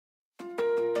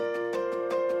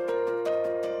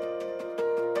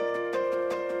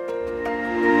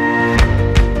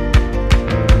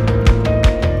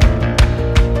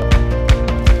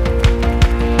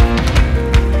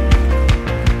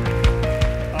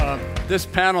This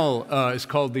panel is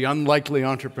called The Unlikely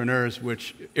Entrepreneurs,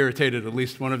 which irritated at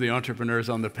least one of the entrepreneurs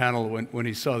on the panel when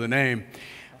he saw the name.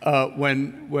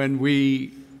 When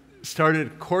we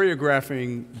started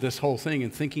choreographing this whole thing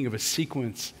and thinking of a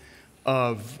sequence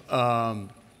of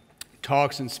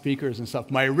talks and speakers and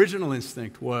stuff, my original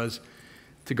instinct was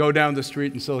to go down the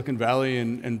street in Silicon Valley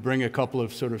and bring a couple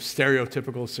of sort of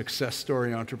stereotypical success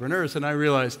story entrepreneurs, and I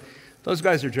realized those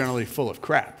guys are generally full of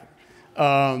crap.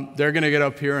 They're going to get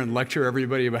up here and lecture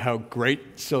everybody about how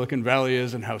great Silicon Valley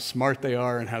is and how smart they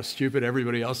are and how stupid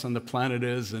everybody else on the planet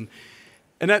is, and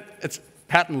it's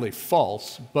patently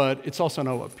false, but it's also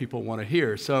not what people want to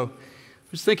hear. So I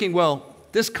was thinking, well,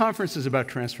 this conference is about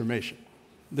transformation.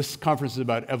 This conference is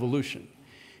about evolution.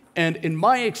 And in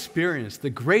my experience, the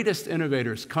greatest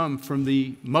innovators come from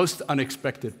the most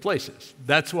unexpected places.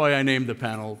 That's why I named the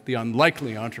panel The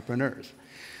Unlikely Entrepreneurs.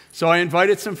 So I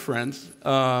invited some friends.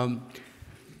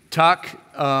 Tack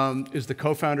is the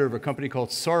co-founder of a company called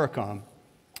SORACOM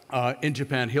in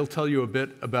Japan. He'll tell you a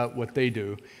bit about what they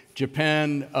do.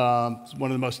 Japan is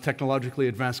one of the most technologically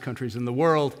advanced countries in the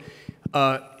world.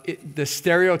 The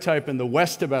stereotype in the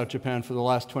West about Japan for the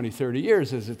last 20, 30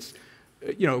 years is it's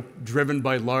driven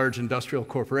by large industrial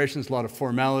corporations, a lot of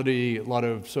formality, a lot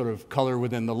of sort of color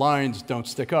within the lines, don't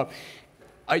stick up.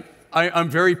 I'm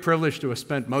very privileged to have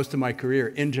spent most of my career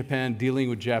in Japan dealing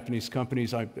with Japanese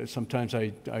companies. Sometimes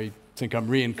I think I'm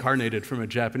reincarnated from a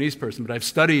Japanese person, but I've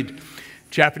studied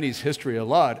Japanese history a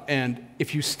lot. And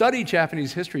if you study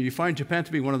Japanese history, you find Japan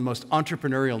to be one of the most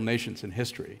entrepreneurial nations in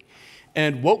history.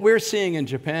 And what we're seeing in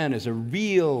Japan is a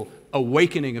real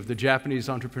awakening of the Japanese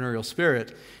entrepreneurial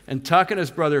spirit. And Tack and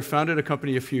his brother founded a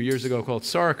company a few years ago called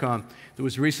SORACOM that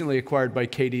was recently acquired by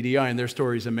KDDI, and their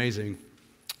story is amazing.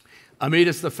 Amit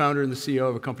is the founder and the CEO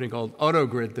of a company called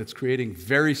Autogrid that's creating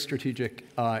very strategic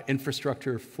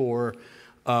infrastructure for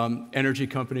energy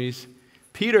companies.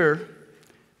 Peter,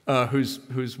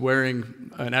 who's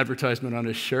wearing an advertisement on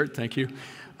his shirt, thank you.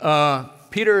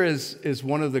 Peter is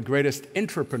one of the greatest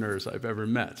intrapreneurs I've ever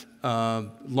met.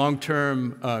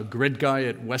 Long-term grid guy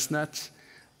at Westnets,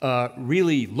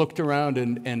 really looked around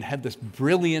and had this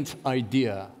brilliant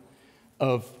idea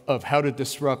of how to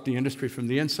disrupt the industry from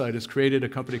the inside, has created a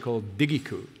company called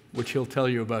DigiKoo, which he'll tell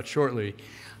you about shortly.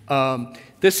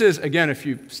 This is, again, if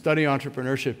you study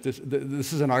entrepreneurship,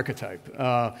 this is an archetype.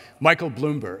 Michael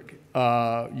Bloomberg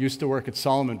used to work at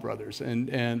Salomon Brothers,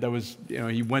 and that was,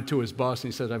 he went to his boss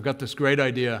and he said, I've got this great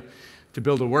idea to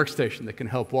build a workstation that can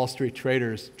help Wall Street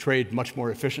traders trade much more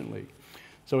efficiently.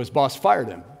 So his boss fired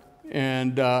him,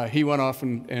 and he went off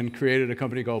and created a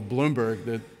company called Bloomberg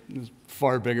that is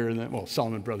far bigger than, well,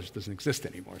 Salomon Brothers doesn't exist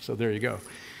anymore, so there you go.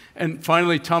 And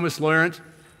finally, Thomas Leurent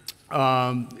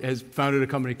has founded a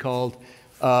company called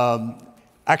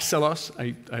Akselos.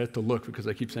 I have to look because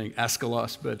I keep saying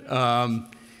Askelos, but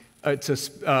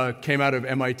it came out of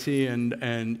MIT and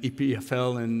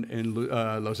EPFL in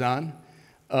Lausanne.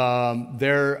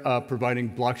 They're providing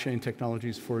blockchain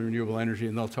technologies for renewable energy,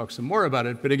 and they'll talk some more about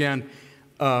it. But again,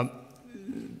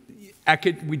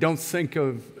 we don't think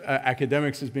of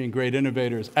academics as being great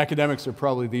innovators. Academics are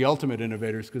probably the ultimate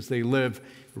innovators because they live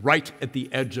right at the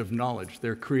edge of knowledge.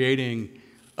 They're creating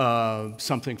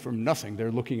something from nothing.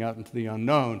 They're looking out into the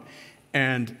unknown.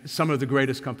 And some of the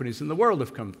greatest companies in the world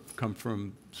have come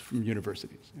from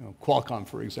universities. Qualcomm,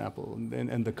 for example,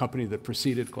 and the company that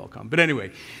preceded Qualcomm. But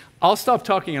anyway, I'll stop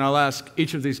talking and I'll ask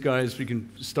each of these guys, we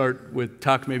can start with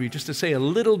Tack maybe, just to say a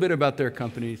little bit about their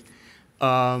companies.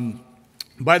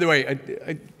 By the way,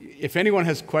 if anyone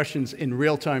has questions in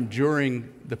real time during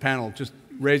the panel, just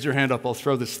raise your hand up. I'll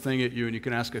throw this thing at you and you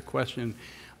can ask a question,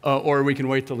 or we can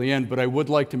wait till the end. But I would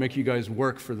like to make you guys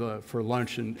work for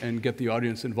lunch and get the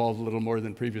audience involved a little more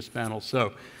than previous panels.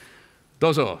 So,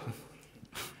 dozo.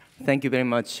 Thank you very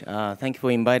much. Thank you for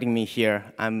inviting me here.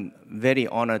 I'm very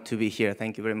honored to be here.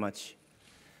 Thank you very much.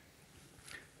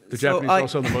 The Japanese are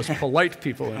also the most polite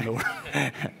people in the world.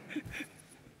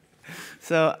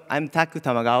 So I'm Tack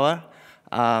Tamagawa.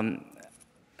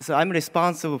 So I'm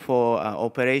responsible for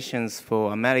operations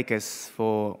for Americas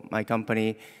for my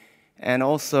company. And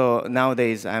also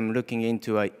nowadays I'm looking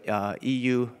into a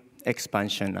EU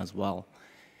expansion as well.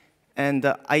 And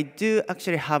I do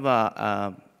actually have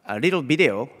a little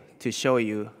video to show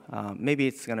you. Maybe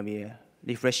it's going to be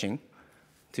refreshing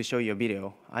to show you a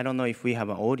video. I don't know if we have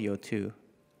an audio too.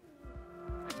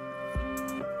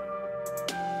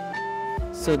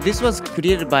 So this was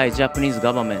created by Japanese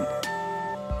government.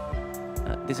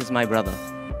 This is my brother.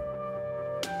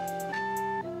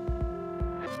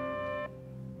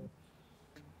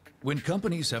 When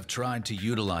companies have tried to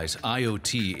utilize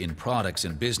IoT in products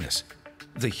and business,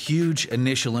 the huge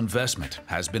initial investment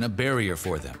has been a barrier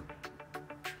for them.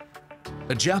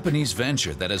 A Japanese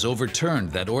venture that has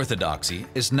overturned that orthodoxy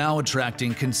is now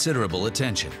attracting considerable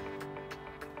attention.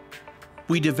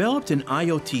 We developed an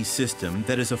IoT system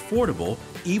that is affordable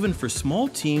even for small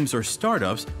teams or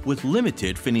startups with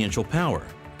limited financial power.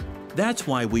 That's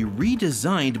why we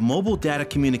redesigned mobile data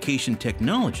communication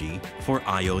technology for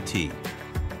IoT.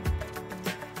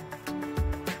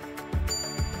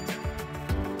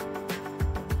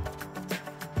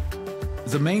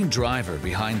 The main driver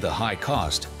behind the high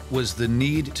cost was the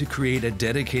need to create a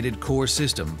dedicated core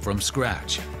system from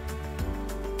scratch.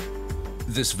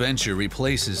 This venture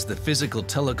replaces the physical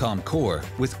telecom core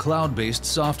with cloud-based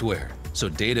software, so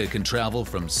data can travel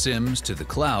from SIMs to the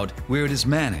cloud where it is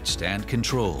managed and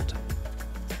controlled.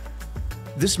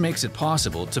 This makes it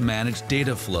possible to manage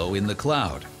data flow in the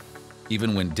cloud.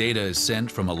 Even when data is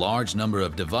sent from a large number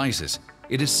of devices,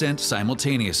 it is sent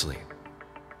simultaneously.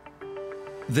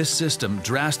 This system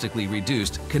drastically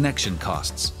reduced connection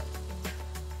costs.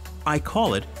 I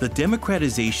call it the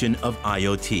democratization of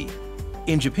IoT.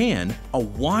 In Japan, a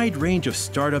wide range of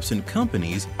startups and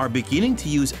companies are beginning to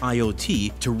use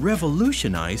IoT to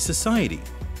revolutionize society.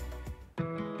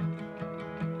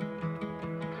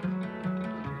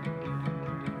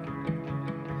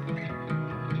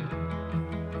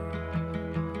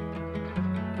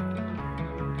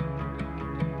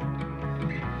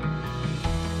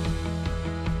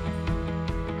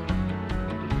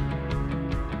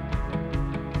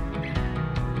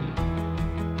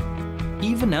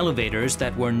 Even elevators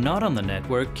that were not on the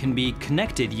network can be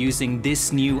connected using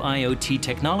this new IoT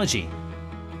technology.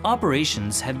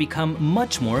 Operations have become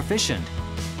much more efficient.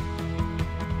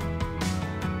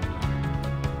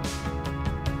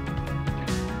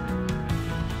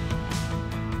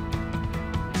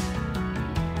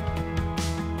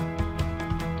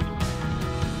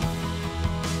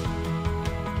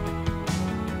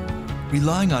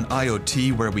 Relying on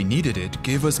IoT where we needed it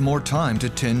gave us more time to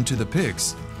tend to the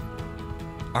pigs.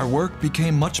 Our work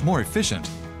became much more efficient.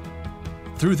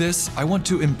 Through this, I want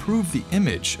to improve the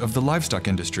image of the livestock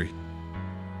industry.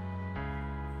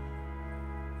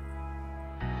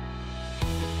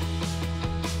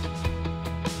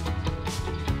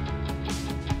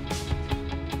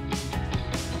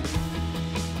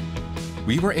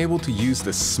 We were able to use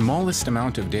the smallest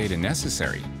amount of data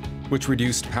necessary, which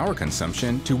reduced power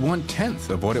consumption to 1/10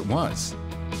 of what it was.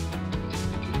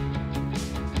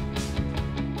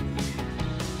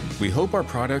 We hope our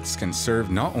products can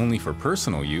serve not only for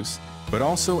personal use, but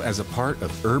also as a part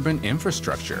of urban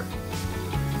infrastructure.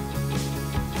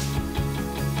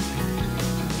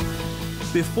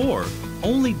 Before,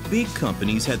 only big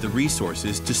companies had the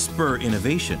resources to spur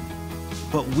innovation.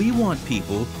 But we want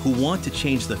people who want to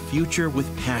change the future with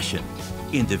passion.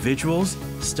 Individuals,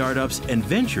 startups, and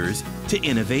ventures to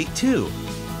innovate too.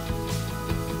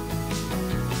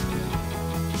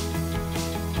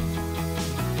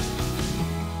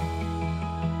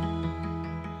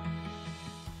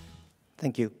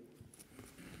 Thank you.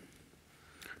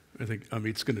 I think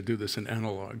Amit's going to do this in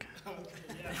analog.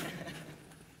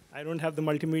 I don't have the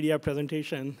multimedia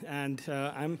presentation, and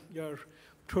I'm your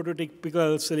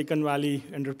prototypical Silicon Valley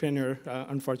entrepreneur,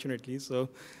 unfortunately. So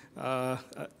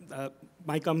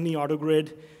my company,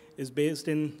 Autogrid, is based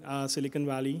in Silicon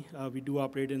Valley. We do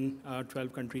operate in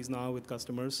 12 countries now with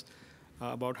customers,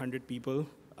 about 100 people.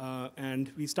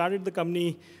 And we started the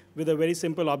company with a very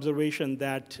simple observation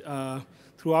that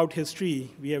throughout history,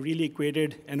 we have really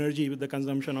equated energy with the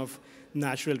consumption of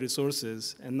natural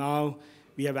resources. And now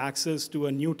we have access to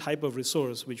a new type of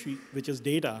resource, which is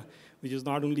data, which is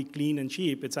not only clean and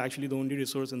cheap, it's actually the only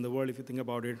resource in the world, if you think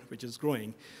about it, which is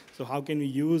growing. So how can we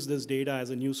use this data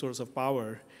as a new source of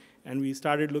power? And we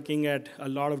started looking at a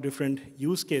lot of different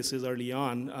use cases early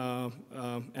on.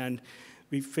 And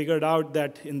we figured out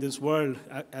that in this world,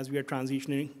 as we are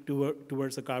transitioning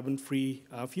towards a carbon-free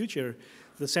future,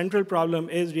 the central problem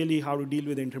is really how to deal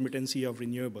with the intermittency of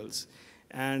renewables.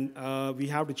 And we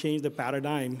have to change the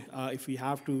paradigm if we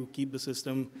have to keep the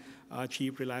system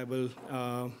cheap, reliable,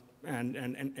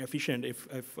 and efficient.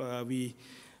 If we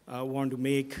want to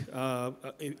make,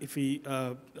 if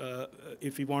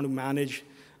we want to manage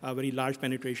a very large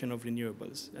penetration of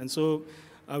renewables. And so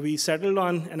we settled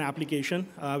on an application.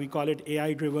 We call it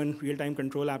AI-driven real-time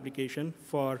control application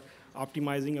for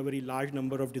optimizing a very large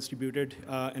number of distributed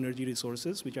energy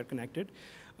resources which are connected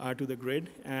to the grid.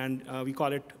 And we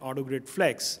call it Autogrid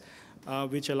Flex,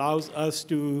 which allows us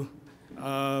to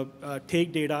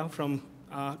take data from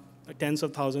tens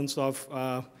of thousands of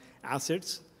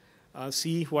assets,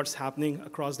 see what's happening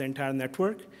across the entire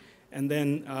network, and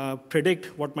then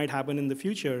predict what might happen in the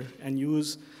future and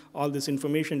use all this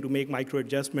information to make micro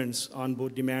adjustments on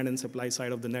both demand and supply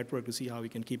side of the network to see how we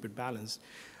can keep it balanced.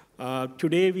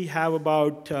 Today, we have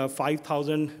about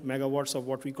 5,000 megawatts of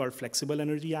what we call flexible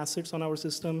energy assets on our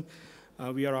system.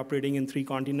 We are operating in 3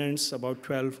 continents, about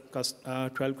 12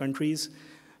 countries.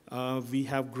 We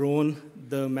have grown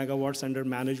the megawatts under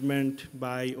management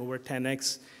by over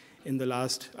 10x in the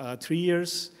last 3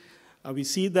 years. We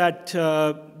see that,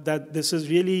 that this is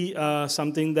really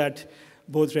something that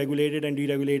both regulated and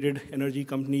deregulated energy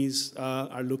companies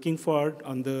are looking for.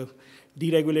 On the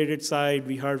deregulated side,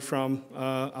 we heard from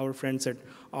our friends at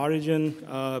Origin.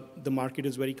 The market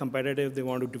is very competitive. They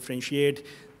want to differentiate.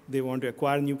 They want to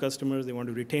acquire new customers. They want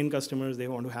to retain customers. They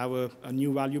want to have a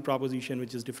new value proposition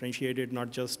which is differentiated, not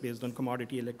just based on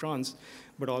commodity electrons,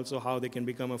 but also how they can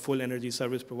become a full energy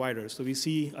service provider. So we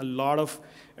see a lot of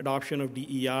adoption of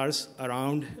DERs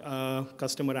around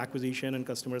customer acquisition and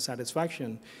customer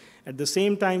satisfaction. At the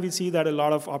same time, we see that a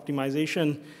lot of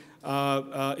optimization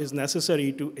is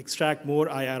necessary to extract more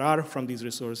IRR from these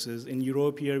resources. In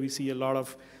Europe here, we see a lot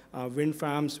of wind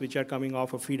farms which are coming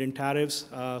off of feed-in tariffs,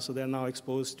 so they're now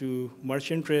exposed to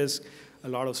merchant risk. A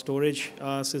lot of storage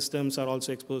systems are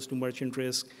also exposed to merchant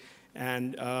risk,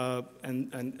 and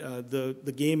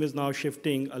the game is now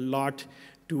shifting a lot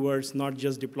towards not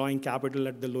just deploying capital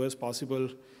at the lowest possible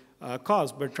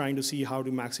cost, but trying to see how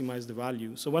to maximize the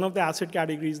value. So one of the asset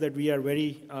categories that we are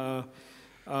very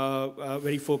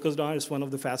focused on, is one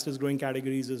of the fastest growing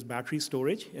categories, is battery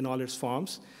storage in all its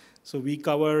forms. So we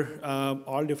cover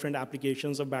all different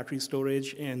applications of battery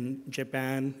storage in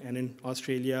Japan and in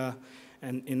Australia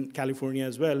and in California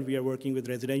as well. We are working with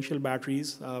residential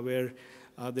batteries where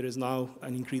there is now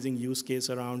an increasing use case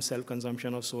around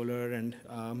self-consumption of solar and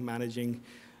managing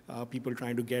people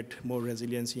trying to get more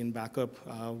resiliency and backup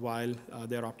while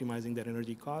they're optimizing their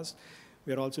energy costs.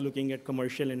 We're also looking at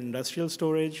commercial and industrial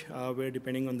storage, where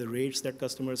depending on the rates that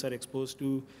customers are exposed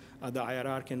to, the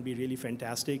IRR can be really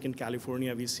fantastic. In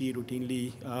California, we see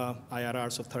routinely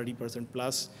IRRs of 30%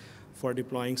 plus for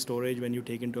deploying storage when you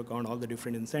take into account all the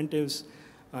different incentives.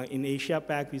 In Asia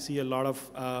Pac, we see a lot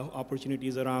of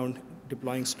opportunities around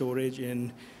deploying storage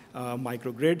in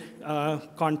microgrid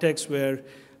context, where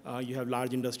you have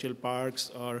large industrial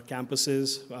parks or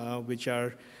campuses which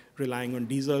are relying on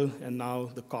diesel, and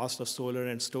now the cost of solar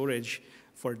and storage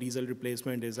for diesel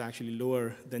replacement is actually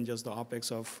lower than just the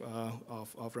OpEx of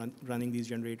running these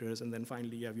generators. And then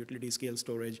finally, you have utility scale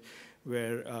storage,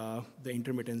 where the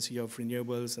intermittency of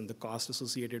renewables and the cost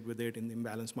associated with it in the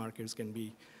imbalanced markets can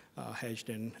be hedged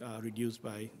and reduced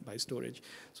by storage.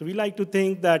 So we like to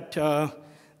think that,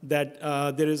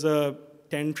 there is a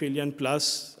 10 trillion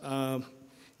plus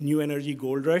new energy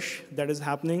gold rush that is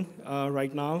happening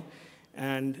right now.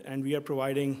 And we are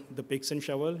providing the picks and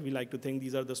shovel. We like to think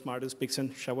these are the smartest picks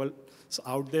and shovels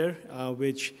out there,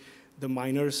 which the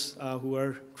miners who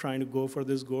are trying to go for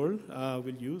this goal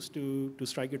will use to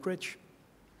strike it rich.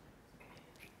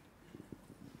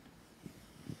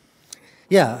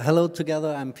 Yeah, hello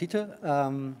together, I'm Peter.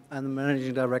 I'm the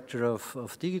managing director of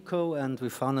DigiKoo, and we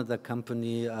founded that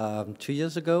company 2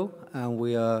 years ago, and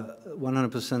we are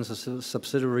 100% a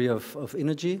subsidiary of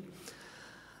Energy.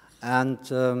 And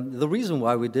the reason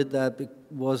why we did that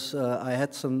was I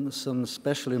had some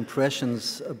special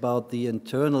impressions about the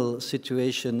internal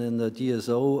situation in the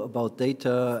DSO, about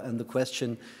data, and the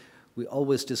question we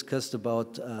always discussed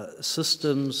about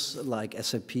systems like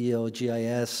SAP or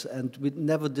GIS, and we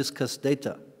never discussed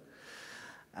data.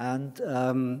 And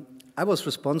I was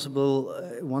responsible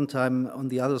one time on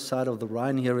the other side of the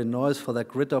Rhine here in Neuss for that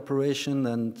grid operation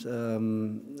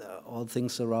and all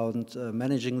things around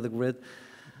managing the grid.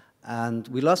 And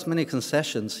we lost many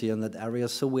concessions here in that area,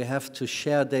 so we have to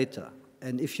share data.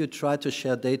 And if you try to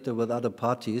share data with other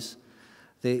parties,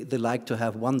 they like to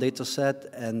have one data set,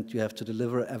 and you have to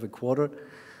deliver every quarter.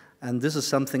 And this is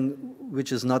something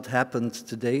which has not happened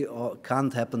today or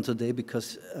can't happen today,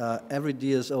 because every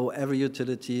DSO, every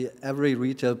utility, every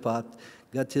retail part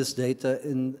got his data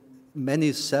in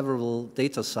several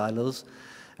data silos.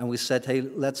 And we said, hey,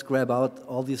 let's grab out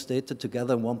all these data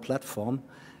together in one platform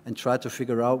and try to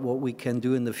figure out what we can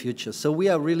do in the future. So we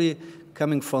are really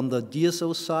coming from the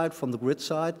DSO side, from the grid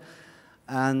side,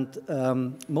 and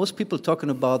most people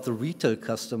talking about the retail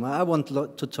customer. I want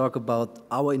to talk about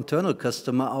our internal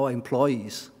customer, our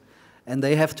employees, and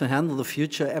they have to handle the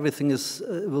future. Everything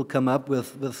will come up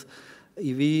with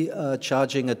EV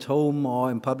charging at home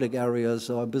or in public areas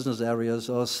or business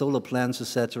areas or solar plants,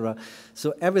 etc.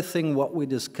 So everything what we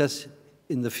discuss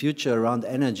in the future around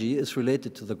energy is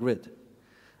related to the grid.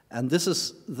 And this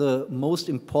is the most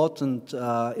important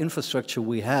infrastructure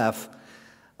we have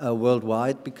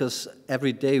worldwide, because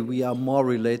every day we are more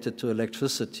related to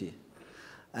electricity.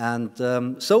 And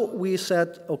so we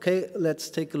said, okay, let's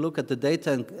take a look at the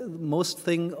data. And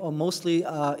mostly,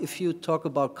 if you talk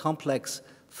about complex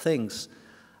things,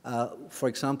 for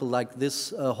example, like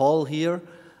this hall here,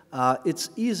 it's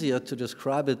easier to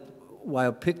describe it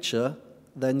via picture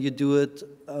than you do it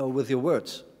with your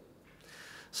words.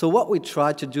 So what we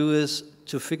try to do is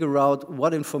to figure out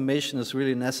what information is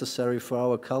really necessary for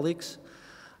our colleagues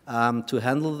to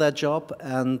handle their job,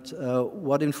 and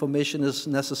what information is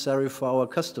necessary for our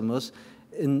customers.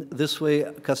 In this way,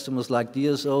 customers like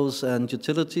DSOs and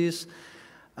utilities.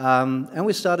 And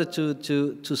we started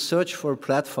to search for a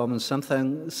platform, and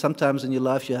sometimes in your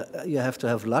life you have to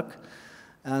have luck.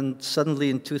 And suddenly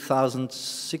in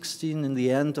 2016, in the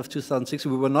end of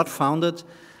 2016, we were not founded.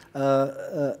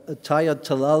 A tired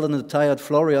Talal and a tired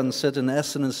Florian sit in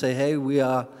Essen and say, hey, we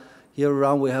are here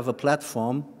around, we have a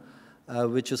platform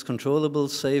which is controllable,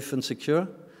 safe, and secure.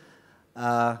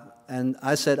 And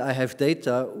I said, I have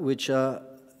data which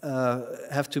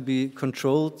have to be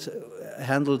controlled,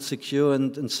 handled, secure,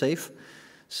 and safe.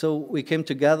 So we came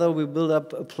together, we built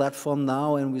up a platform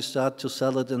now, and we start to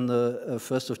sell it in the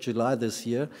 1st of July this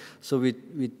year. So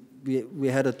we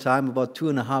had a time, about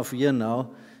 2.5 years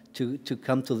now, to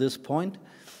come to this point.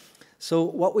 So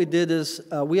what we did is,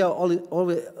 we are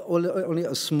only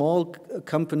a small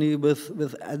company with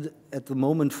at the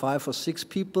moment 5 or 6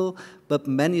 people, but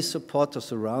many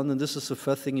supporters around. And this is the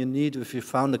first thing you need if you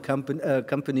found a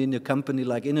company in your company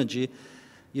like Energy.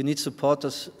 You need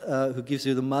supporters who gives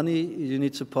you the money. You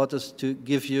need supporters to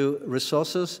give you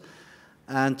resources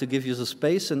and to give you the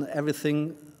space. And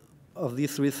everything of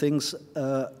these 3 things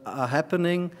are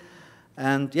happening.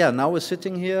 And yeah, now we're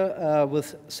sitting here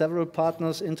with several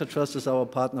partners. Intertrust is our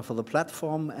partner for the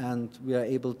platform, and we are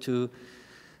able to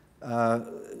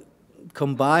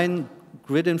combine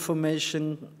grid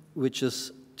information, which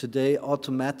is today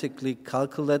automatically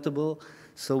calculatable.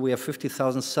 So we have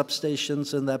 50,000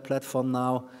 substations in that platform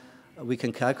now. We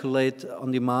can calculate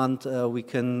on demand. We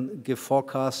can give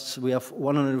forecasts. We have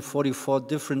 144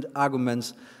 different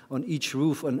arguments on each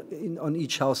roof, on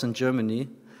each house in Germany.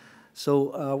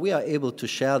 So we are able to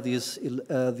share these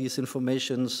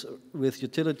informations with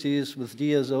utilities, with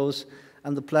DSOs,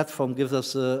 and the platform gives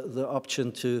us the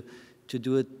option to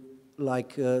do it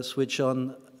like switch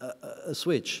on a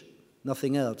switch,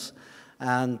 nothing else.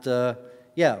 And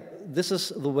yeah, this is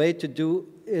the way to do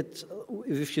it.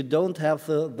 If you don't have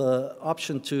the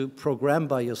option to program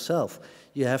by yourself,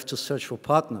 you have to search for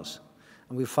partners.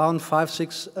 And we found 5,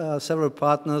 6 several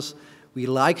partners we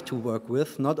like to work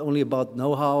with, not only about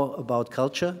know-how, about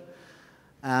culture.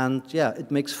 And yeah,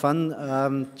 it makes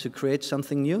fun to create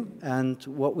something new. And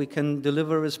what we can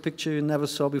deliver is picture you never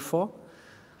saw before.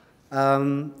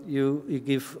 You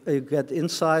get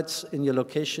insights in your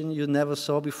location you never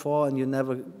saw before, and you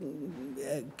never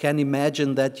can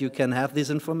imagine that you can have this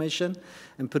information,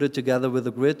 and put it together with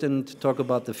the grid and talk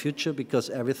about the future, because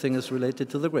everything is related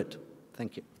to the grid.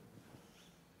 Thank you.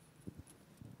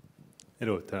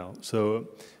 Hello, Talal. So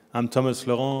I'm Thomas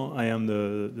Leurent. I am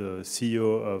the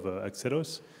CEO of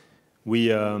Akselos.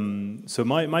 So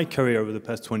my career over the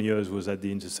past 20 years was at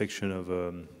the intersection of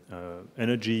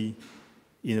energy,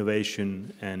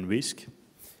 innovation, and risk.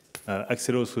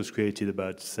 Akselos was created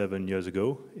about 7 years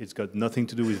ago. It's got nothing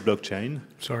to do with blockchain.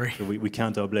 Sorry. So we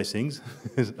count our blessings.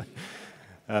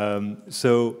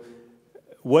 So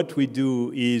what we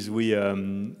do is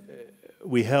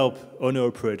we help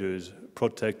owner-operators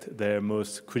protect their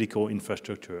most critical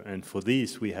infrastructure. And for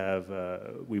this, we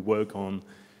work on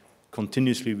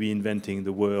continuously reinventing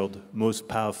the world's most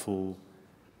powerful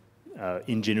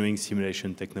engineering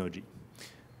simulation technology.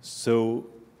 So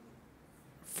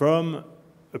from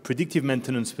a predictive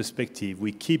maintenance perspective,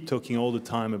 we keep talking all the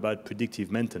time about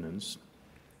predictive maintenance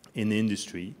in the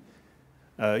industry,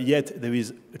 yet there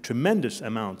is a tremendous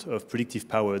amount of predictive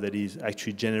power that is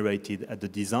actually generated at the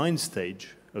design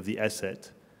stage of the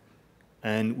asset,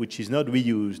 and which is not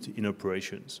reused in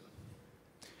operations.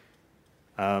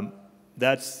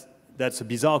 That's a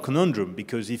bizarre conundrum,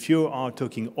 because if you are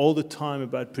talking all the time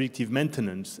about predictive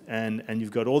maintenance and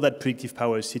you've got all that predictive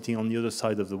power sitting on the other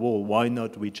side of the wall, why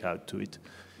not reach out to it?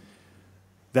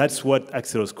 That's what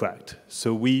Akselos cracked.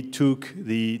 So we took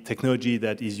the technology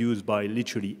that is used by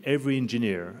literally every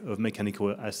engineer of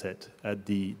mechanical asset at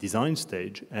the design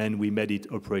stage, and we made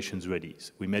it operations ready.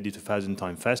 So we made it 1,000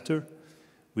 times faster.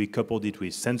 We coupled it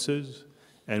with sensors,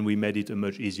 and we made it a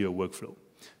much easier workflow.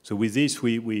 So with this,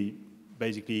 we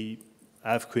basically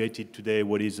have created today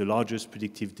what is the largest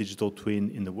predictive digital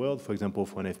twin in the world, for example,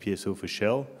 for an FPSO for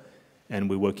Shell, and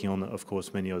we're working on, of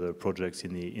course, many other projects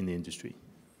in the industry.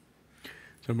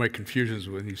 So my confusion is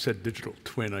when you said digital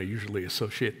twin, I usually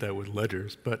associate that with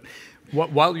ledgers. But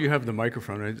while you have the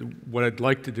microphone, what I'd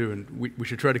like to do, and we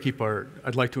should try to keep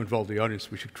I'd like to involve the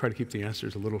audience, we should try to keep the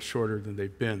answers a little shorter than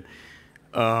they've been.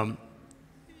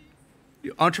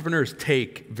 Entrepreneurs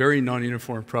take very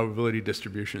non-uniform probability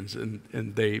distributions,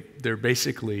 and they're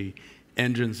basically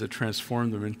engines that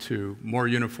transform them into more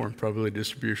uniform probability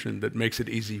distribution that makes it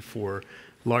easy for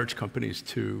large companies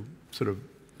to sort of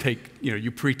take,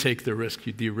 you pre-take the risk,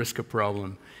 you de-risk a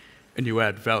problem, and you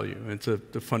add value. It's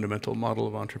the fundamental model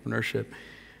of entrepreneurship.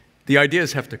 The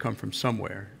ideas have to come from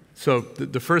somewhere. So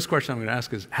the first question I'm going to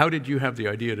ask is, how did you have the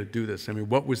idea to do this? I mean,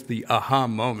 what was the aha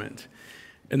moment?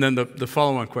 And then the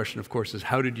follow-on question, of course, is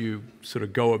how did you sort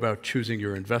of go about choosing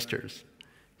your investors?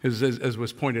 Because as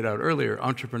was pointed out earlier,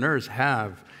 entrepreneurs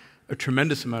have a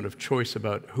tremendous amount of choice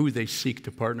about who they seek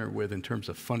to partner with in terms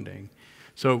of funding.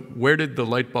 So where did the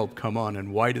light bulb come on,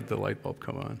 and why did the light bulb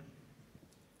come on?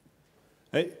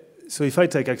 So if I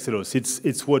take Akselos,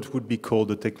 it's what would be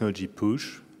called a technology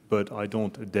push, but I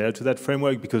don't adhere to that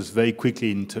framework because very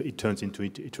quickly it turns into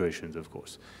iterations, of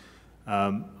course.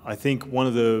 I think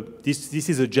this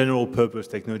is a general purpose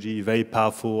technology, very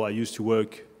powerful. I used to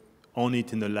work on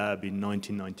it in the lab in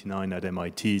 1999 at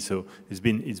MIT, so it's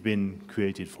been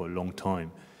created for a long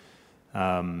time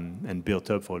and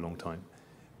built up for a long time.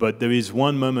 But there is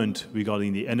one moment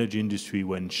regarding the energy industry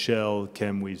when Shell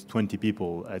came with 20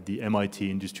 people at the MIT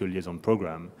Industrial Liaison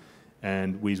Program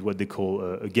and with what they call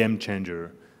a game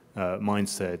changer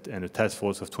mindset and a task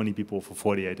force of 20 people for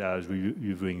 48 hours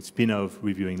reviewing spin-off,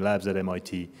 reviewing labs at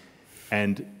MIT.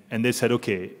 And they said,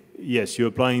 okay, yes, you're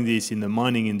applying this in the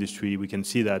mining industry, we can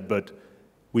see that, but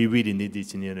we really need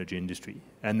this in the energy industry.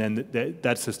 And then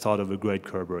that's the start of a great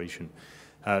collaboration.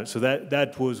 So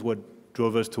that was what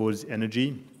drove us towards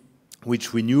energy,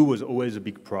 which we knew was always a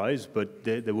big prize, but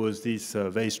there was this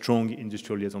very strong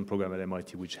industrial liaison program at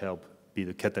MIT which helped be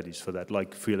the catalyst for that,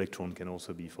 like Free Electron can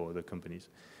also be for other companies.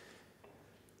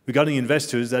 Regarding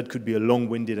investors, that could be a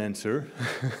long-winded answer,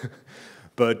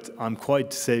 but I'm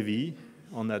quite savvy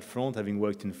on that front, having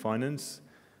worked in finance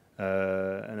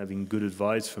and having good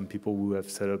advice from people who have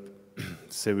set up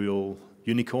serial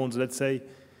unicorns, let's say.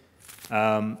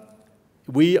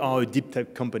 We are a deep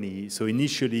tech company, so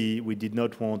initially we did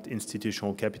not want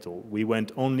institutional capital. We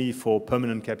went only for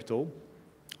permanent capital.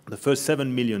 The first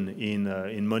 7 million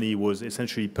in money was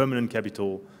essentially permanent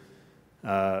capital,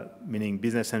 meaning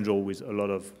business angel with a lot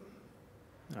of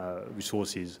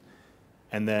resources,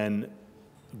 and then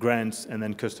grants, and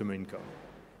then customer income.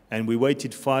 And we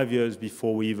waited 5 years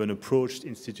before we even approached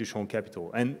institutional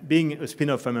capital. And being a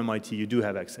spin-off from MIT, you do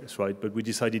have access, right? But we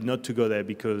decided not to go there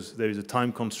because there is a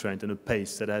time constraint and a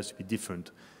pace that has to be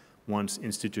different once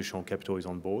institutional capital is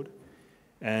on board.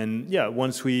 And yeah,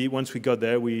 once we got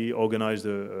there, we organized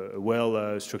a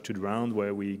well-structured round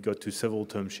where we got to several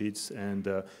term sheets, and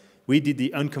we did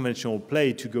the unconventional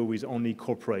play to go with only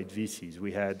corporate VCs.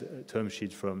 We had term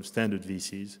sheets from standard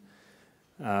VCs.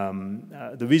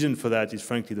 The reason for that is,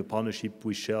 frankly, the partnership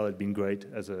with Shell had been great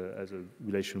as a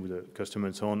relation with the customer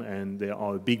and so on, and they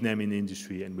are a big name in the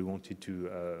industry, and we wanted to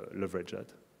leverage that.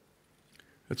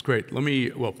 That's great.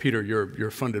 Well, Peter, you're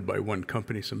funded by one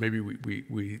company, so maybe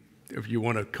if you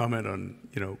want to comment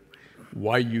on,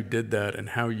 why you did that and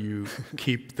how you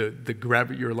keep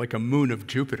you're like a moon of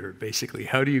Jupiter, basically.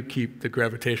 How do you keep the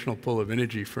gravitational pull of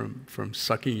energy from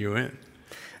sucking you in?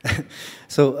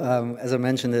 So, as I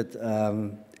mentioned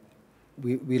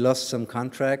we lost some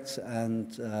contracts,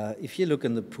 and if you look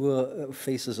in the poor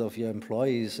faces of your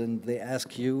employees and they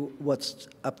ask you what's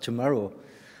up tomorrow,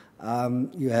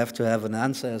 you have to have an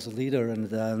answer as a leader.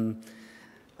 And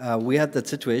we had that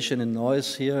situation in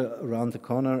Neuss here around the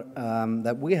corner,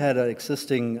 that we had an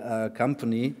existing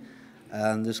company,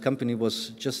 and this company was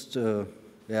just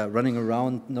running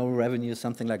around, no revenue,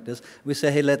 something like this. We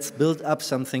say, hey, let's build up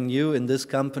something new in this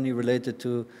company related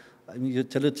to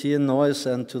utility in Neuss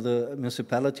and to the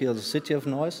municipality or the city of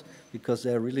Neuss, because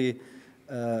they're really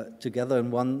together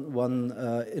in one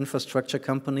infrastructure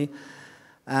company.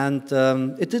 And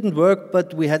it didn't work,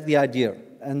 but we had the idea.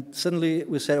 And suddenly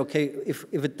we said, okay, if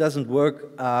it doesn't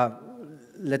work,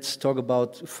 let's talk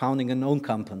about founding an own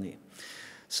company.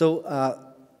 So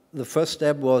the first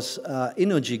step was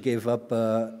Innogy gave up,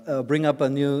 bring up a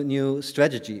new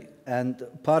strategy. And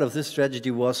part of this strategy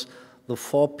was the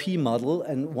 4P model,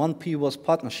 and 1P was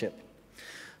partnership.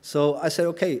 So I said,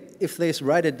 okay, if they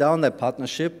write it down, that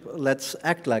partnership, let's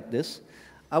act like this.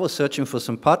 I was searching for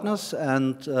some partners,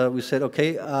 and we said,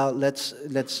 okay,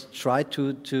 let's try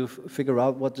to figure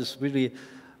out what is really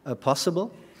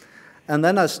possible. And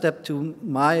then I stepped to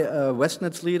my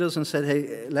Westnet's leaders and said,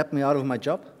 hey, let me out of my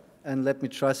job and let me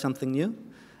try something new.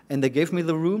 And they gave me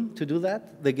the room to do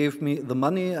that. They gave me the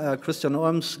money. Christian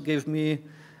Orms gave me,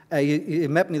 he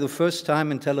met me the first time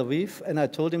in Tel Aviv, and I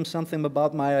told him something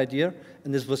about my idea,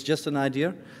 and this was just an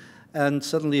idea. And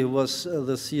suddenly he was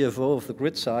the CFO of the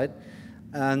grid side.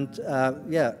 And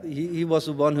yeah, he was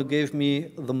the one who gave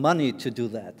me the money to do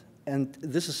that. And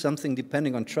this is something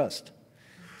depending on trust.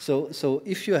 So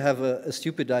if you have a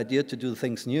stupid idea to do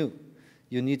things new,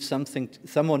 you need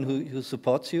someone who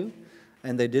supports you,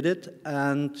 and they did it.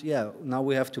 And yeah, now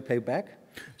we have to pay back.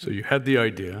 So you had the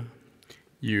idea,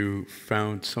 you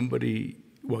found somebody,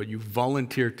 well, you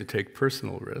volunteered to take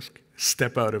personal risk,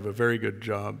 step out of a very good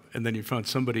job, and then you found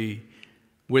somebody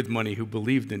with money who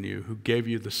believed in you, who gave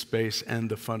you the space and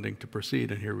the funding to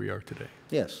proceed, and here we are today.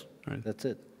 Yes, right. That's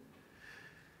it.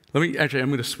 I'm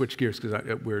going to switch gears because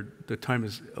the time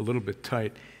is a little bit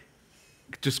tight.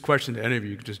 Just question to any of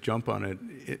you, just jump on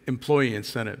it. Employee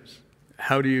incentives.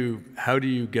 How do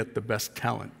you get the best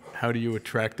talent? How do you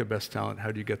attract the best talent?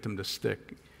 How do you get them to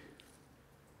stick?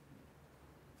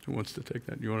 Who wants to take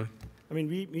that? You want to? I mean,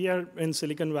 we are in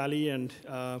Silicon Valley, and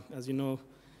as you know,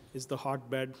 is the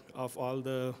hotbed of all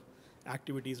the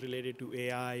activities related to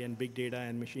AI and big data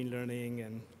and machine learning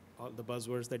and all the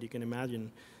buzzwords that you can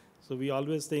imagine. So we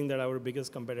always think that our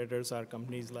biggest competitors are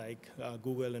companies like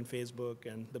Google and Facebook,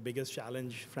 and the biggest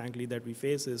challenge, frankly, that we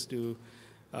face is to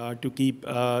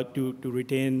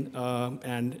retain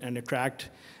and attract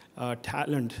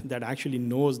talent that actually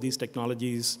knows these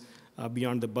technologies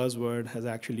beyond the buzzword, has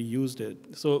actually used it.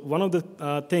 So one of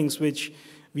the things which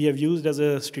we have used as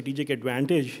a strategic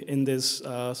advantage in this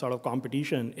sort of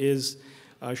competition is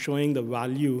showing the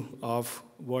value of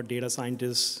what data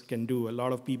scientists can do. A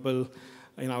lot of people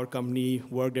in our company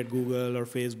worked at Google or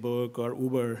Facebook or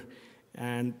Uber,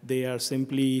 and they are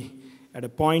simply at a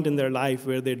point in their life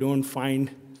where they don't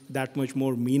find that much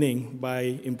more meaning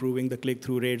by improving the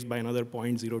click-through rates by another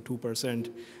 0.02%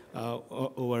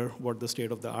 over what the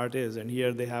state of the art is. And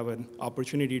here they have an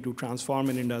opportunity to transform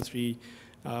an industry,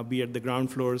 be at the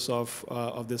ground floors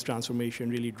of this transformation,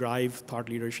 really drive thought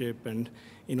leadership and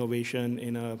innovation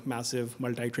in a massive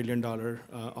multi-trillion-dollar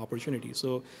opportunity.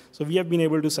 So we have been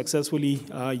able to successfully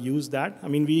use that. I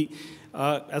mean,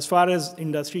 as far as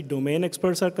industry domain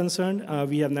experts are concerned,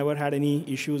 we have never had any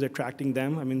issues attracting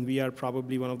them. I mean, we are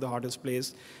probably one of the hottest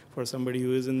places for somebody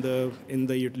who is in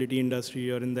the utility industry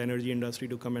or in the energy industry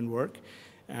to come and work.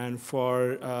 And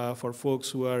for folks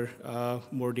who are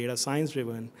more data science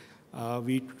driven,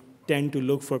 we tend to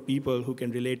look for people who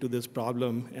can relate to this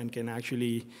problem and can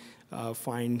actually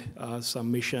find some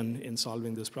mission in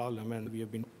solving this problem, and we have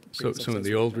been so in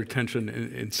the old retention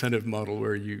incentive model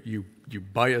where you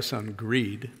bias on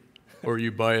greed or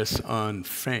you bias on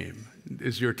fame,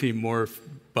 is your team more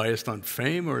biased on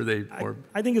fame, or are they more?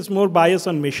 I think it's more bias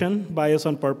on mission, bias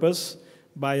on purpose,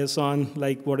 bias on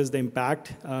like what is the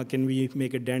impact, can we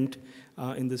make a dent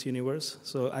in this universe.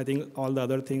 So I think all the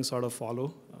other things sort of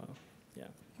follow.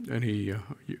 Are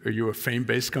you a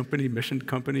fame-based company, mission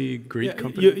company, greed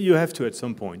company? You have to at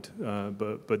some point,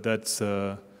 but that's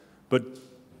but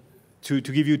to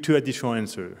give you two additional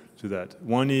answers to that.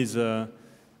 One is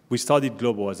we started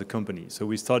global as a company, so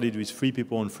we started with 3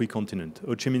 people on 3 continents: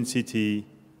 Ho Chi Minh City,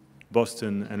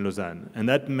 Boston, and Lausanne, and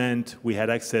that meant we had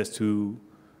access to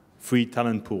 3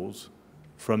 talent pools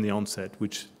from the onset,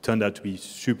 which turned out to be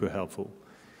super helpful.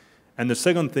 And the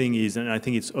second thing is, and I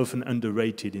think it's often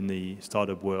underrated in the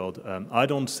startup world, I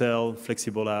don't sell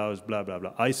flexible hours, blah, blah,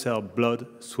 blah. I sell blood,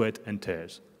 sweat, and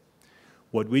tears.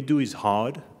 What we do is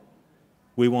hard.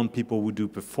 We want people who do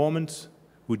performance,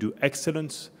 who do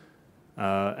excellence.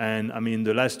 And I mean,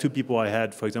 the last 2 people I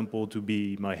had, for example, to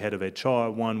be my head of HR,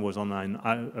 one was on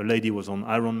a lady was on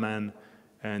Ironman,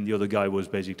 and the other guy was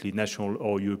basically national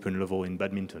or European level in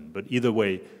badminton. But either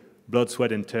way, blood,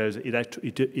 sweat, and tears,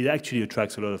 it actually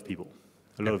attracts a lot of people,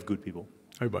 a lot of good people.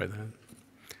 I buy that.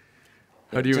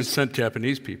 How do you incent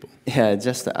Japanese people? Yeah,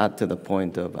 just to add to the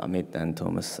point of Amit and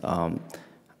Thomas,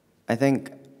 I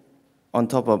think on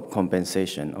top of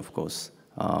compensation, of course,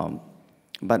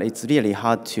 but it's really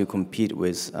hard to compete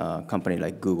with a company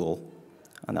like Google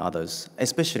and others,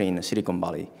 especially in Silicon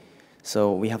Valley.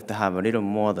 So we have to have a little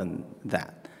more than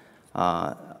that.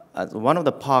 One of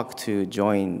the perks to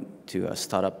join to a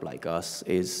startup like us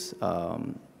is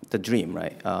the dream,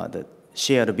 right? The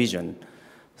shared vision.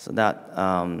 So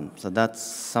that's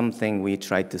something we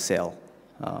try to sell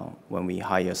when we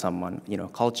hire someone. You know,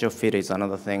 culture fit is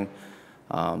another thing.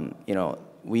 You know,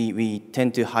 we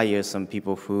tend to hire some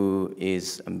people who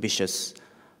is ambitious,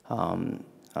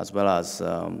 as well as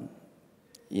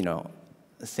you know,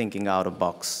 thinking out of the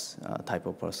box type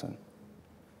of person.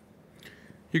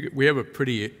 We have a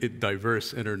pretty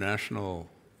diverse international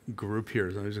group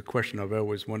here. There's a question I've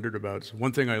always wondered about. So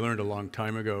one thing I learned a long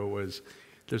time ago was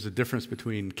there's a difference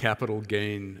between capital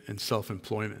gain and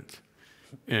self-employment.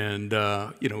 And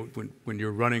you know, when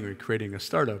you're running or creating a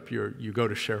startup, you go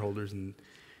to shareholders, and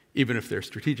even if they're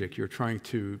strategic, you're trying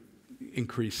to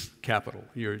increase capital.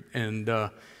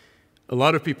 A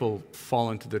lot of people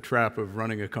fall into the trap of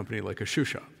running a company like a shoe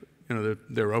shop. You know,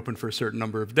 they're open for a certain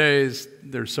number of days.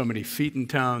 There's so many feet in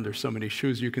town. There's so many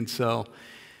shoes you can sell.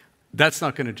 That's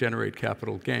not going to generate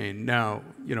capital gain. Now,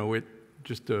 you know, you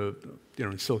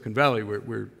know, in Silicon Valley,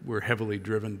 we're heavily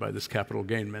driven by this capital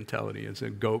gain mentality. It's a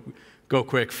go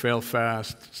quick, fail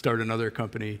fast, start another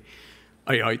company.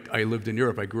 I lived in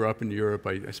Europe. I grew up in Europe.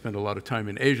 I spent a lot of time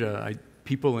in Asia.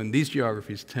 People in these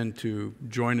geographies tend to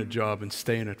join a job and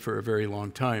stay in it for a very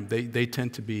long time. They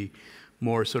tend to be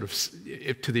more sort of,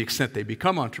 to the extent they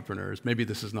become entrepreneurs, maybe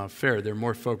this is not fair, they're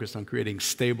more focused on creating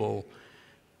stable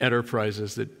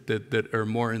enterprises that are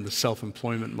more in the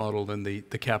self-employment model than the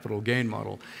capital gain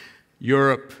model.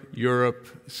 Europe,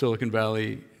 Silicon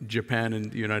Valley, Japan,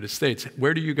 and the United States.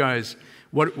 Where do you guys,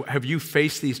 have you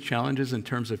faced these challenges in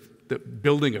terms of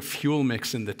building a fuel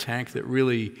mix in the tank that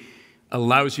really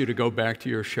allows you to go back to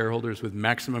your shareholders with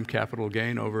maximum capital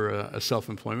gain over a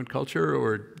self-employment culture,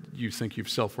 or do you think you've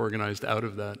self-organized out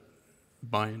of that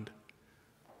bind?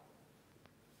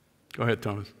 Go ahead,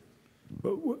 Thomas.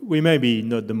 We may be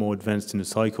not the more advanced in the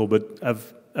cycle, but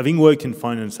having worked in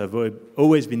finance, I've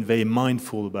always been very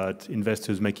mindful about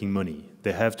investors making money.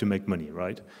 They have to make money,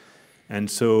 right? And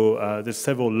so there's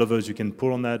several levers you can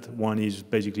pull on that. One is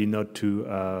basically not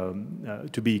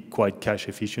to be quite cash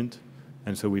efficient.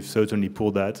 And so we've certainly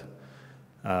pulled that.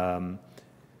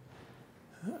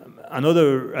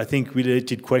 Another, I think,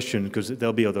 related question, because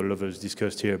there'll be other levers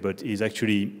discussed here, but is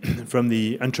actually from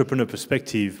the entrepreneur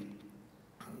perspective,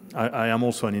 I am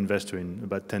also an investor in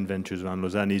about 10 ventures around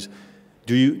Lausanne, is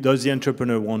does the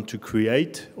entrepreneur want to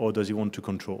create or does he want to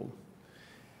control?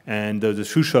 And the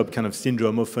shoe shop kind of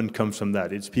syndrome often comes from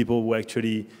that. It's people who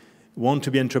actually want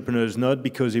to be entrepreneurs not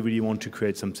because they really want to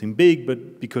create something big,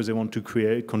 but because they want to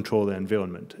control their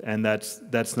environment. And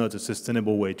that's not a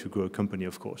sustainable way to grow a company,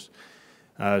 of course.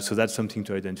 So that's something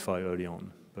to identify early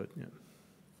on. But yeah.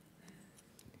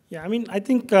 Yeah, I mean, I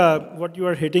think what you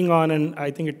are hitting on, and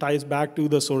I think it ties back to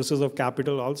the sources of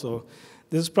capital also.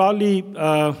 This is probably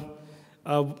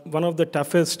one of the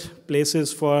toughest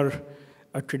places for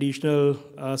a traditional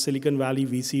Silicon Valley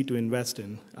VC to invest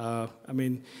in. I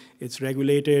mean, it's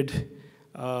regulated,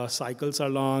 cycles are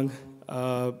long.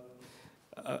 I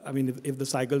mean, if the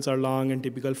cycles are long and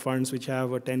typical funds which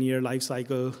have a 10-year life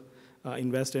cycle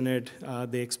invest in it,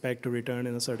 they expect to return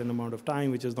in a certain amount of time,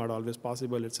 which is not always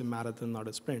possible. It's a marathon, not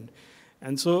a sprint.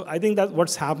 And so I think that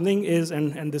what's happening is,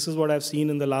 and this is what I've seen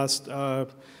in the last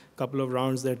couple of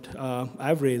rounds that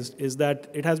I've raised, is that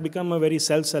it has become a very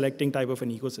self-selecting type of an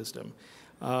ecosystem.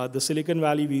 The Silicon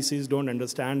Valley VCs don't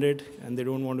understand it, and they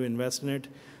don't want to invest in it,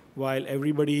 while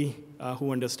everybody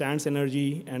who understands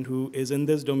energy and who is in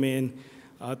this domain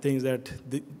thinks that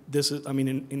this is, I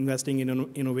mean, investing in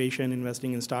innovation,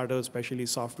 investing in startups, especially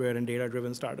software and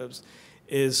data-driven startups,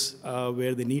 is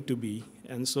where they need to be.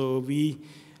 And so we,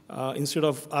 instead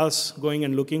of us going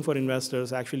and looking for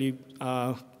investors, actually,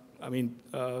 over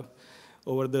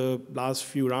the last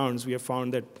few rounds, we have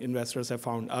found that investors have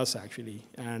found us, actually.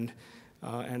 And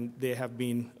they have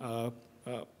been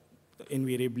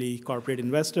invariably corporate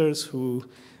investors who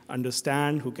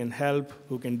understand, who can help,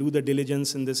 who can do the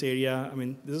diligence in this area. I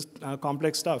mean, this is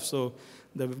complex stuff, so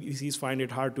the VCs find it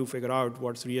hard to figure out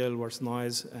what's real, what's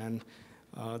noise, and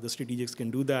the strategics can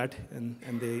do that, and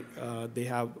they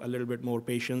have a little bit more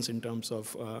patience in terms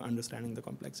of understanding the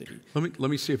complexity. Let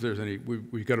me see if there's any.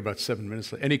 We've got about 7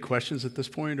 minutes left. Any questions at this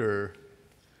point, or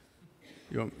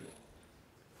you want,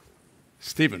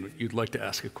 Stephen, you'd like to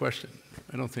ask a question?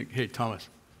 I don't think. Hey, Thomas,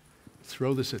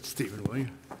 throw this at Stephen, will you?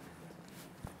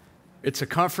 It's a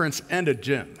conference and a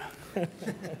gym.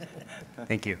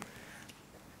 Thank you.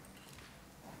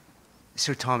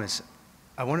 So, Thomas,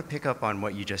 I want to pick up on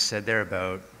what you just said there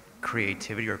about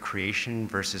creativity or creation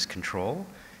versus control.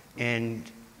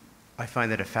 And I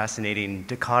find that a fascinating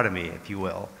dichotomy, if you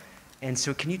will. And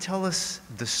so can you tell us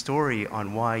the story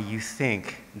on why you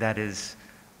think that is,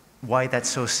 why that's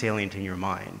so salient in your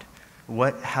mind?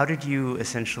 How did you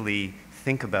essentially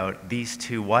think about these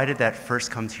two? Why did that first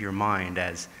come to your mind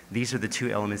as these are the two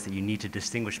elements that you need to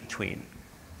distinguish between?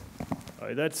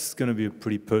 That's going to be a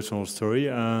pretty personal story.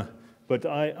 But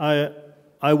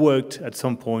I worked at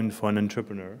some point for an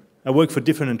entrepreneur. I worked for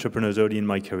different entrepreneurs early in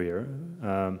my career.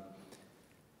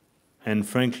 And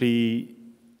frankly,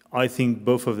 I think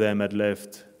both of them had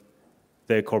left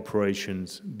their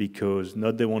corporations because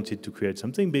not they wanted to create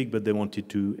something big, but they wanted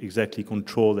to exactly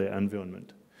control their environment.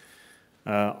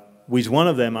 With one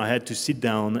of them, I had to sit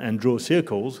down and draw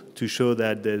circles to show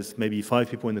that there's maybe 5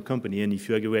 people in the company, and if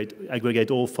you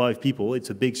aggregate all 5 people, it's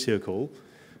a big circle.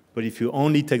 But if you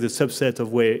only take the subset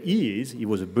of where he is, he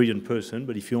was a brilliant person,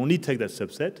 but if you only take that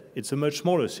subset, it's a much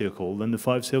smaller circle than the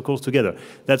 5 circles together.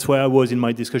 That's where I was in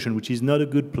my discussion, which is not a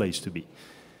good place to be.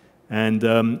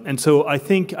 And so I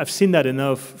think I've seen that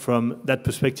enough from that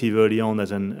perspective early on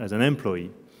as an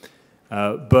employee.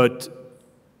 But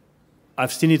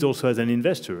I've seen it also as an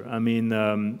investor. I mean,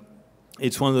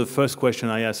 it's one of the first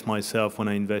questions I ask myself when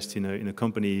I invest in a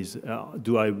company is,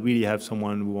 do I really have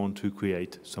someone who wants to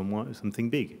create something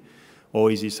big? Or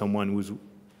is it someone who's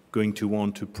going to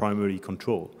want to primarily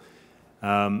control?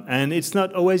 And it's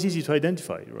not always easy to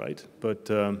identify, right? But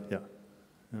yeah.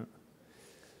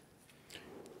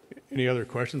 Any other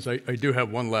questions? I do have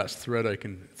one last thread. I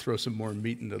can throw some more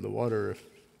meat into the water. If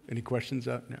any questions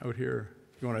out here?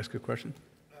 You want to ask a question?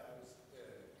 I was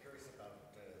curious about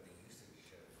the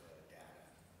usage of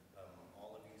data.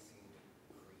 All of you seem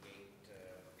to create, to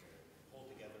pull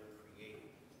together, create.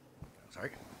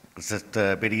 Sorry, is it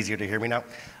a bit easier to hear me now?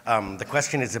 The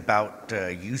question is about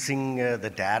using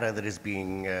the data that is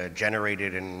being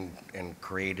generated and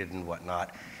created and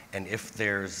whatnot. And if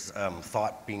there's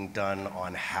thought being done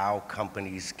on how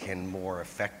companies can more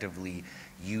effectively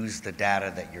use the data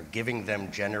that you're giving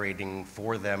them, generating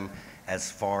for them,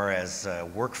 as far as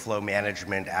workflow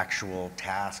management, actual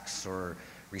tasks or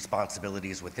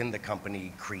responsibilities within the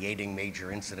company, creating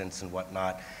major incidents and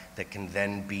whatnot that can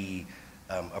then be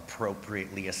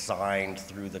appropriately assigned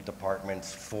through the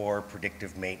departments for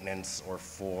predictive maintenance or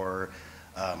for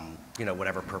you know,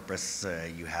 whatever purpose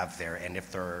you have there, and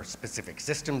if there are specific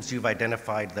systems you've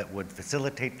identified that would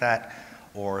facilitate that,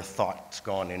 or thoughts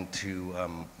gone into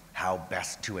how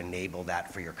best to enable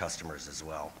that for your customers as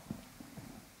well.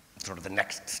 Sort of the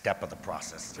next step of the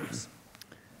process.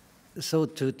 So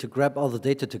to grab all the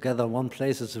data together in one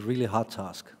place is a really hard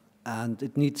task, and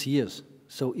it needs years.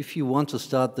 So if you want to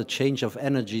start the change of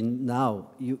energy now,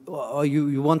 you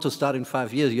want to start in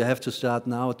 5 years, you have to start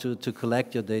now to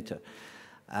collect your data.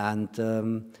 And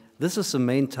this is the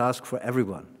main task for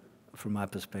everyone, from my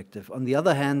perspective. On the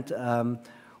other hand,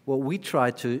 what we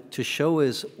try to show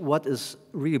is what is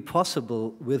really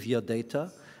possible with your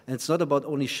data. And it's not about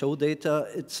only show data,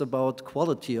 it's about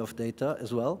quality of data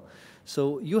as well.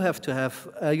 So you have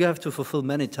to fulfill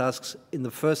many tasks in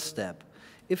the first step.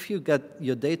 If you get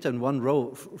your data in one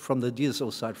row from the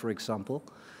DSO side, for example,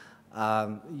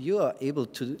 you are able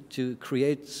to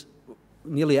create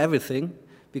nearly everything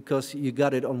because you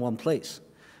got it on one place.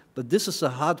 But this is a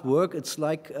hard work. It's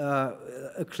like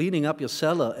cleaning up your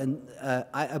cellar. And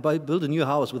I build a new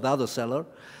house without a cellar.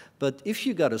 But if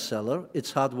you got a cellar,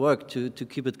 it's hard work to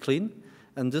keep it clean.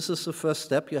 And this is the first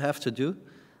step you have to do.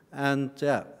 And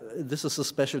yeah, this is a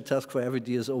special task for every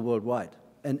DSO worldwide.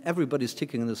 And everybody's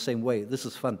ticking in the same way. This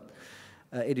is fun.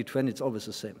 80-20, it's always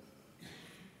the same.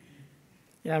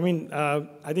 Yeah, I mean,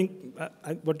 I think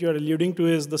what you're alluding to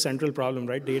is the central problem,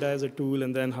 right? Data as a tool,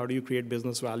 and then how do you create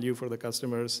business value for the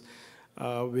customers,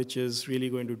 which is really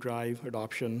going to drive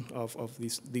adoption of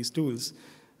these tools.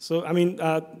 So, I mean,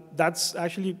 that's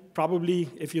actually probably,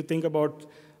 if you think about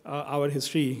our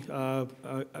history, I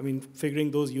mean, figuring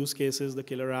those use cases, the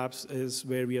killer apps, is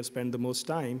where we have spent the most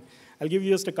time. I'll give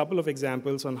you just a couple of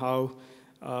examples on how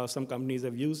some companies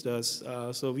have used us.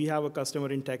 So we have a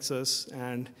customer in Texas,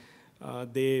 and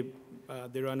they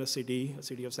run a city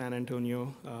of San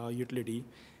Antonio utility,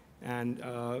 and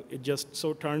it just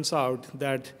so turns out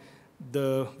that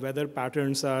the weather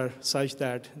patterns are such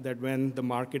that when the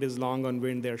market is long on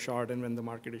wind, they're short, and when the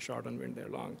market is short on wind, they're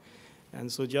long. And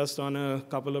so just on a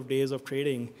couple of days of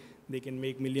trading, they can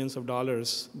make millions of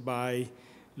dollars by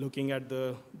looking at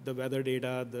the weather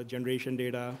data, the generation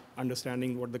data,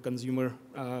 understanding what the consumer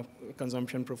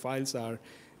consumption profiles are,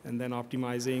 and then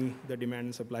optimizing the demand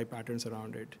and supply patterns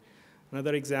around it.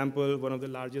 Another example, one of the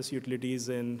largest utilities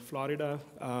in Florida,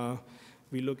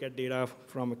 we look at data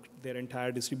from their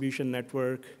entire distribution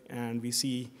network, and we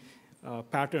see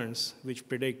patterns which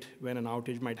predict when an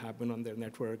outage might happen on their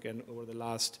network. And over the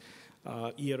last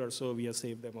year or so, we have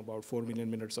saved them about 4 million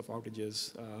minutes of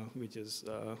outages, which is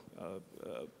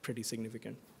pretty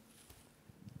significant.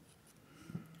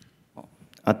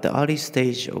 At the early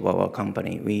stage of our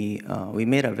company, we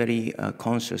made a very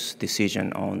conscious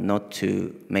decision on not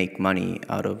to make money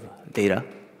out of data,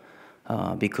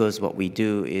 because what we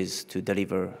do is to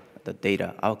deliver the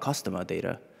data, our customer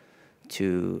data,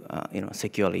 to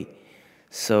securely.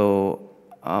 So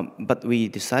but we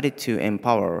decided to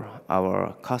empower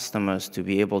our customers to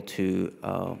be able to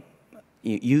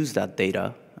use that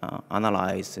data,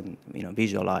 analyze and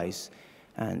visualize,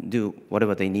 and do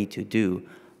whatever they need to do.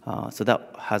 So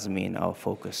that has been our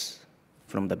focus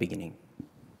from the beginning.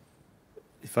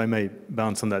 If I may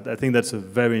bounce on that, I think that's a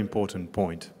very important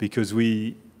point, because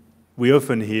we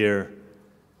often hear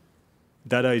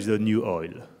data is the new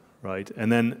oil, right?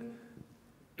 And then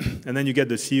you get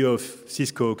the CEO of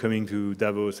Cisco coming to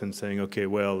Davos and saying, okay,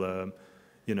 well,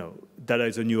 data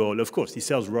is the new oil. Of course, he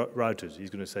sells routers.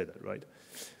 He's going to say that, right?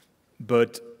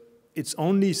 But it's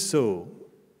only so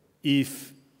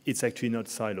if it's actually not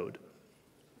siloed.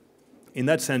 In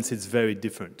that sense, it's very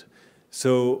different.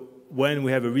 So when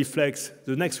we have a reflex,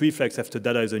 the next reflex after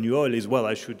data is the new oil is, well,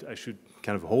 I should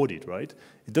kind of hoard it, right?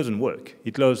 It doesn't work.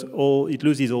 It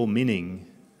loses all meaning.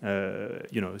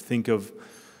 Think of,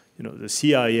 the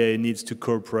CIA needs to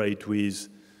cooperate with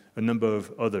a number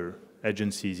of other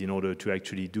agencies in order to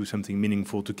actually do something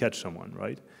meaningful to catch someone,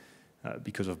 right?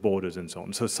 Because of borders and so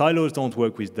on. So silos don't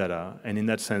work with data, and in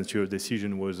that sense, your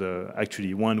decision was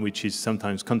actually one which is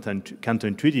sometimes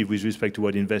counterintuitive with respect to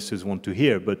what investors want to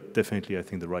hear, but definitely, I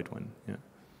think, the right one. Yeah.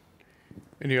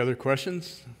 Any other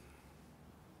questions?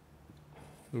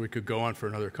 We could go on for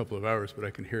another couple of hours, but I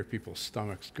can hear people's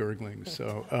stomachs gurgling.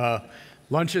 So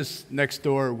lunches next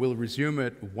door will resume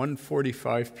at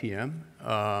 1:45 p.m.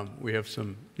 We have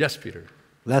some, yes, Peter?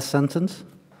 Last sentence.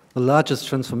 The largest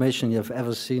transformation you've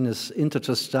ever seen is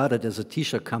Intertrust started as a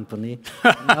T-shirt company.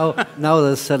 now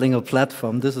they're selling a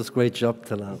platform. This is a great job,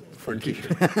 Talal. For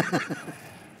T-shirt.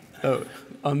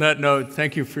 On that note,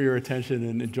 thank you for your attention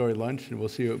and enjoy lunch, and we'll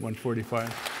see you at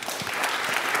 1:45.